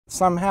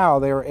Somehow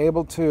they were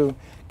able to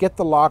get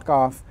the lock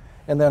off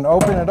and then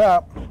open it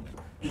up.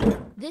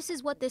 This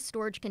is what this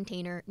storage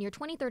container near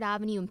 23rd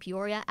Avenue in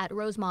Peoria at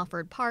Rose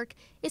Mofford Park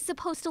is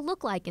supposed to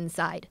look like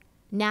inside.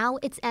 Now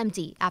it's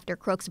empty after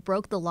crooks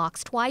broke the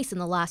locks twice in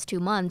the last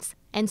 2 months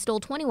and stole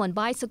 21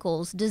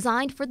 bicycles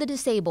designed for the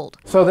disabled.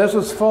 So this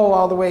was full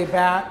all the way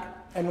back,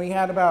 and we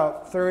had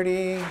about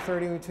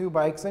 32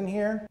 bikes in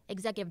here.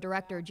 Executive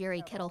Director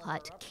Jerry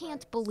Kittlehut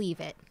can't believe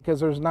it.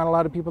 Because there's not a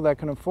lot of people that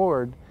can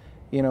afford,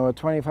 a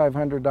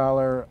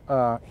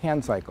 $2,500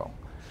 hand cycle.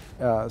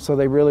 So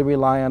they really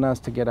rely on us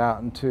to get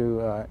out and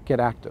to get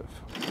active.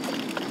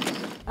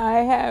 I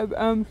have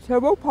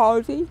cerebral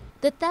palsy.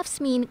 The thefts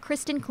mean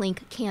Kristen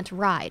Klink can't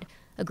ride,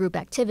 a group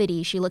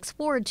activity she looks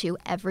forward to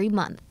every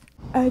month.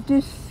 I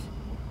just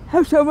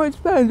have so much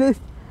fun.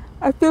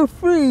 I feel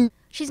free.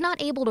 She's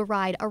not able to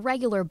ride a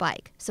regular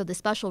bike, so the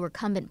special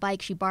recumbent bike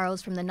she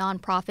borrows from the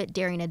nonprofit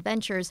Daring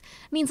Adventures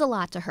means a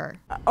lot to her.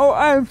 Oh,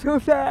 I'm so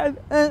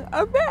sad and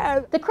I'm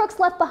mad. The crooks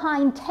left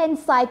behind 10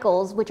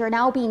 cycles, which are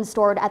now being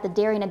stored at the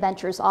Daring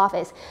Adventures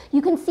office.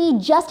 You can see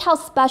just how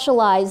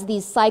specialized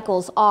these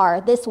cycles are.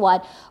 This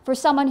one, for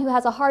someone who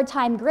has a hard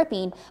time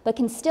gripping, but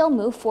can still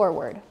move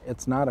forward.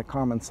 It's not a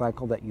common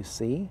cycle that you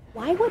see.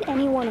 Why would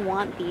anyone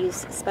want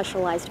these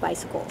specialized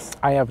bicycles?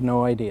 I have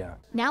no idea.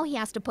 Now he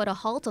has to put a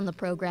halt on the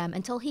program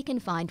until he can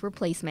find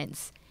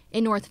replacements.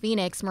 In North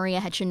Phoenix, Maria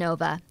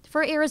Hechanova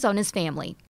for Arizona's Family.